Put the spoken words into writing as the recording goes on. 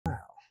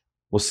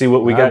we'll see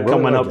what we got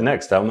coming up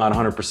next. I'm not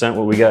 100%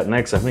 what we got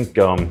next. I think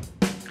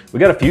we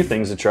got a few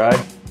things to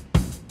try.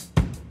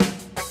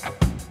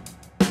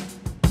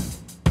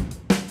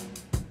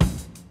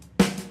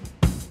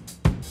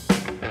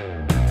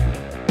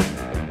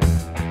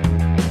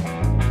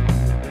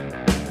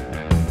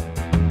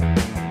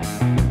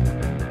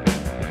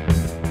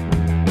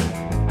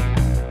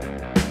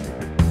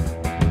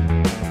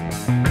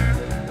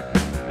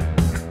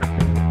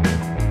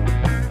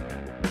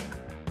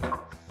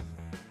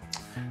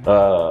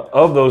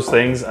 Of those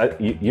things,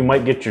 you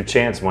might get your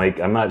chance, Mike.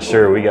 I'm not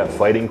sure. We got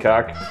Fighting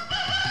Cock.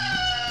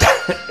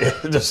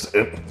 Just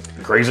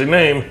crazy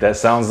name. That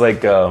sounds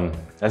like a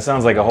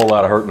whole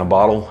lot of hurt in a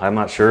bottle. I'm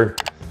not sure.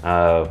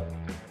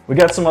 We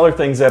got some other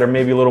things that are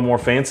maybe a little more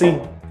fancy.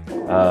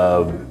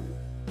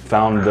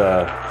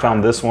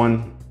 Found this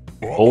one,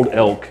 Old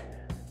Elk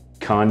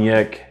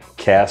Cognac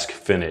Cask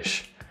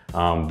Finish.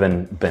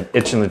 Been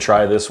itching to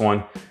try this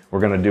one.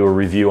 We're gonna do a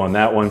review on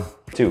that one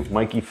too.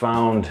 Mikey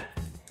found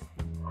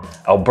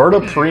Alberta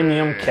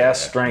Premium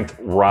Cask Strength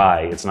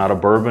Rye. It's not a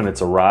bourbon,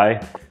 it's a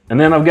rye. And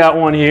then I've got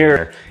one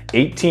here,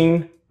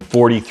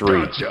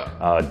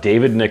 1843,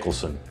 David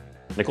Nicholson.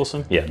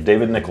 Nicholson? Yeah,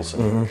 David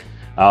Nicholson.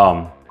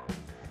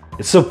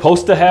 It's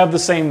supposed to have the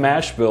same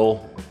mash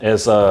bill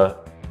as the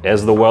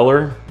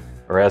Weller,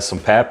 or as some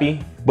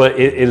Pappy, but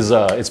it's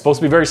supposed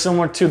to be very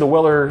similar to the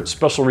Weller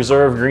Special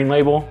Reserve Green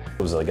Label.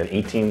 It was like an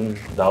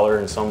 $18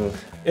 and some.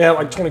 Yeah,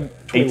 like 20,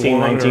 18,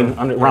 19,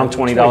 around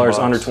 $20,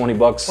 under 20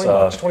 bucks.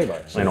 20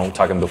 bucks. You know, I'm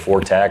talking before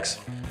tax,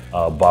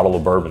 bottle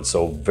of bourbon.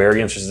 So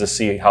very interested to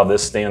see how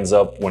this stands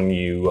up when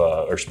you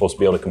are supposed to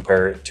be able to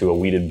compare it to a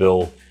wheated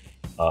bill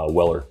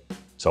Weller.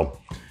 So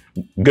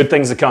good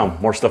things to come,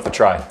 more stuff to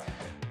try.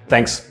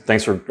 Thanks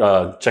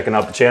for checking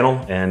out the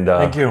channel, and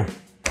thank you.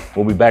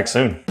 We'll be back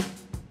soon.